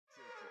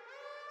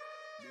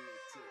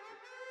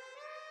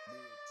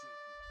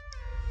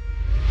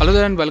Hello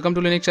there and welcome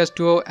to Linux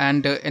S2O,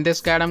 and in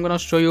this guide I'm going to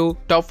show you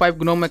top 5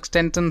 Gnome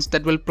extensions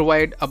that will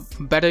provide a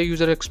better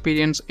user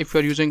experience if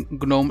you're using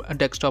Gnome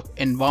desktop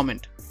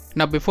environment.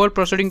 Now before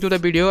proceeding to the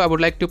video, I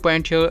would like to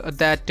point here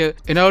that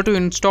in order to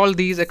install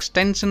these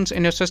extensions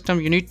in your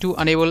system, you need to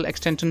enable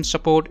extension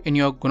support in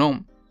your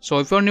Gnome. So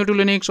if you're new to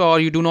Linux or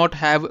you do not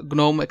have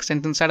Gnome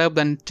extension setup,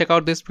 then check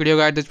out this video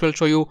guide. This will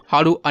show you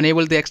how to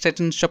enable the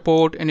extension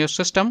support in your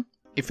system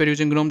if you're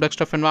using Gnome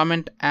desktop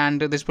environment,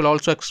 and this will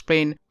also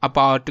explain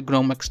about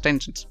Gnome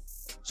extensions.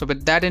 So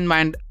with that in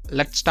mind,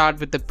 let's start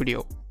with the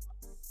video.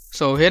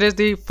 So here is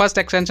the first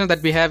extension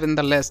that we have in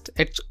the list.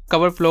 It's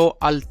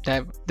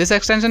CoverFlowAltTab. This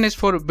extension is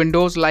for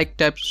Windows-like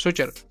tab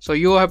switcher. So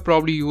you have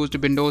probably used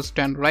Windows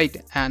 10, right?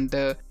 And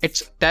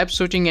its tab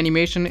switching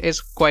animation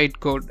is quite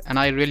good and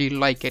I really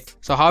like it.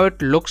 So how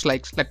it looks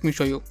like, let me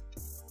show you.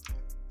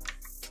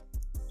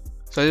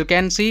 So you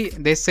can see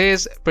this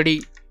is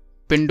pretty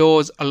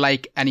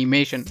Windows-like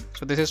animation.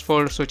 So this is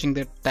for switching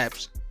the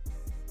tabs.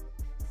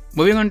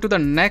 Moving on to the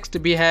next,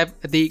 we have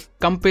the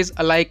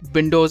Compass-like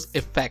Windows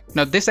effect.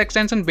 Now this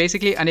extension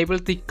basically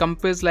enables the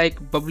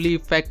Compass-like bubbly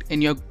effect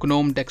in your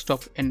Gnome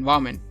desktop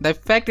environment. The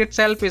effect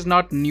itself is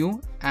not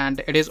new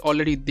and it is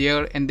already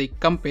there in the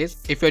Compass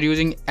if you're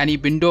using any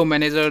window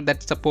manager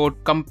that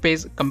support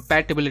Compass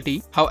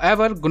compatibility.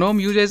 However, Gnome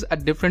uses a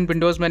different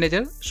Windows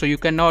manager, so you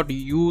cannot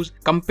use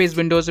Compass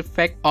Windows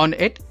effect on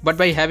it, but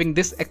by having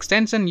this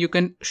extension you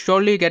can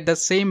surely get the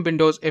same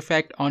Windows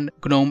effect on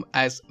Gnome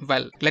as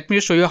well. Let me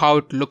show you how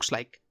it looks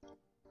like.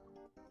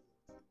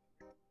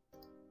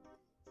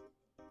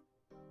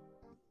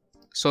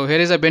 So here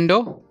is a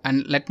window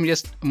and let me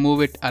just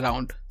move it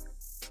around.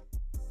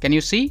 Can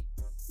you see?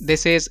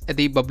 This is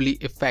the bubbly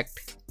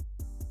effect.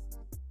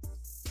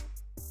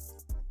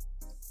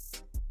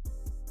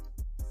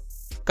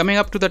 Coming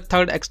up to the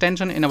third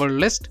extension in our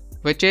list,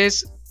 which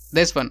is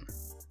this one.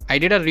 I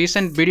did a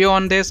recent video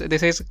on this.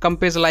 This is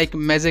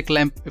CompassMagic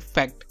Lamp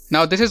effect.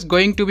 Now this is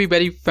going to be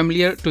very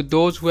familiar to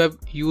those who have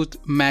used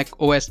Mac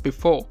OS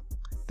before.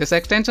 This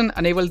extension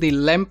enables the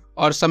lamp,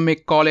 or some may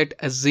call it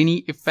a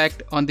Zinny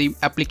effect, on the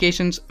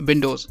application's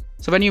windows.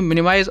 So when you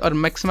minimize or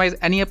maximize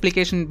any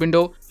application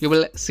window, you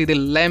will see the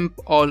lamp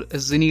or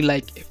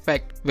Zinny-like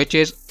effect, which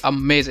is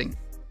amazing.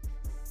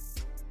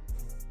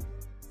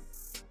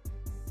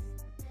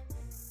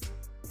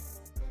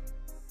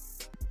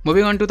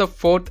 Moving on to the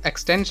fourth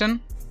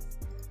extension,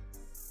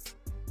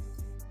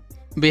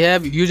 we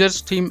have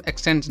Users Theme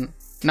extension.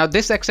 Now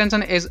this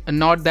extension is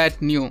not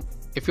that new.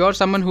 If you're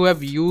someone who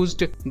have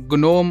used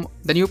Gnome,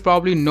 then you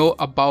probably know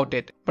about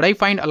it. But I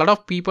find a lot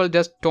of people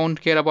just don't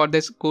care about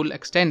this cool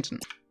extension.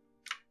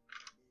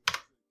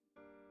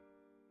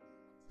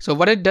 So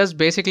what it does,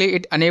 basically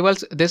it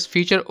enables this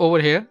feature over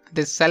here,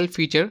 this cell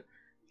feature,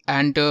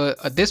 and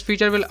this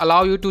feature will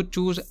allow you to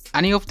choose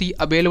any of the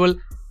available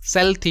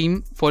cell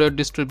theme for your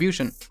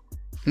distribution.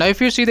 Now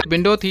if you see the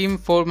window theme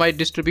for my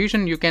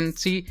distribution, you can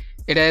see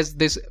it has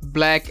this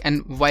black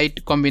and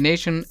white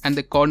combination and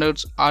the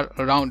corners are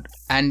round.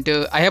 And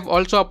I have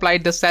also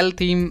applied the cell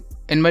theme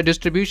in my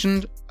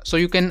distribution, so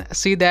you can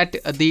see that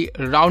the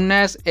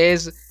roundness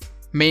is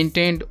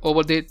maintained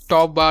over the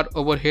top bar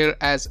over here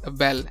as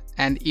well,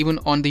 and even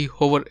on the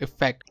hover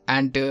effect.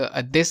 And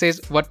this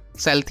is what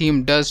cell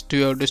theme does to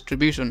your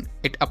distribution.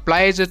 It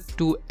applies it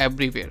to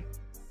everywhere.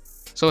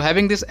 So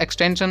having this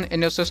extension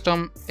in your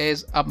system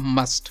is a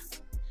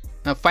must.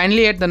 Now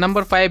finally at the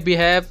number 5 we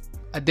have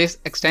this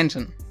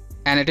extension,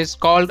 and it is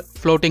called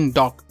Floating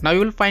Dock. Now you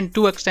will find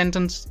two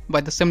extensions by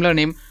the similar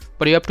name,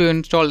 but you have to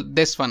install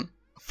this one.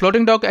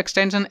 Floating Dock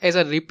extension is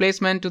a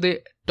replacement to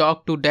the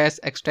Dock to Dash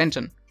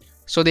extension.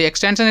 So the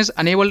extension is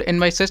enabled in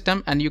my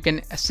system and you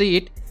can see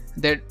it.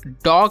 The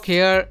dock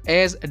here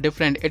is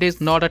different. It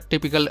is not a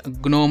typical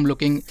Gnome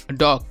looking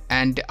dock,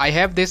 and I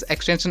have this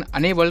extension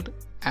enabled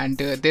and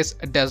this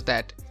does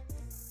that.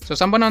 So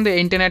someone on the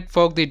internet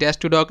forked the Dash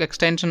to Dock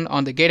extension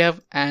on the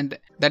GitHub, and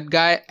that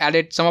guy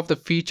added some of the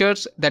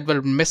features that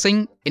were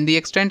missing in the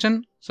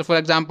extension. So for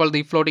example,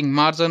 the floating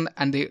margin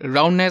and the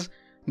roundness,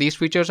 these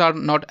features are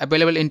not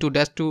available into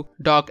Dash to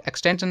Dock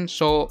extension.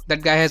 So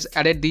that guy has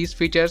added these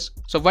features.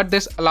 So what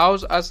this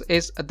allows us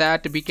is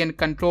that we can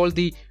control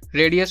the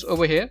radius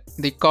over here,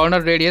 the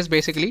corner radius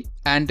basically,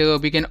 and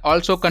we can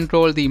also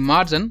control the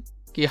margin,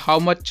 how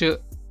much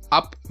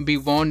up we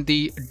want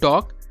the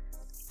dock.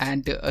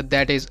 And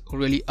that is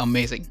really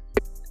amazing.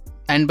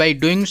 And by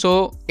doing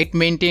so, it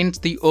maintains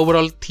the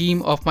overall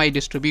theme of my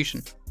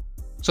distribution.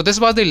 So this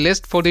was the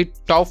list for the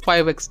top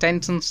 5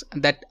 extensions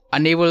that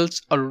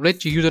enables a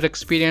rich user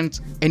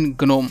experience in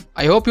Gnome.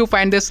 I hope you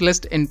find this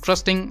list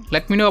interesting.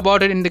 Let me know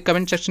about it in the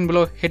comment section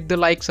below. Hit the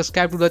like,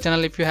 subscribe to the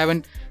channel if you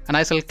haven't, and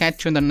I shall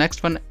catch you in the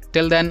next one.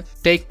 Till then,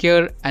 take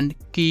care and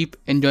keep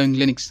enjoying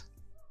Linux.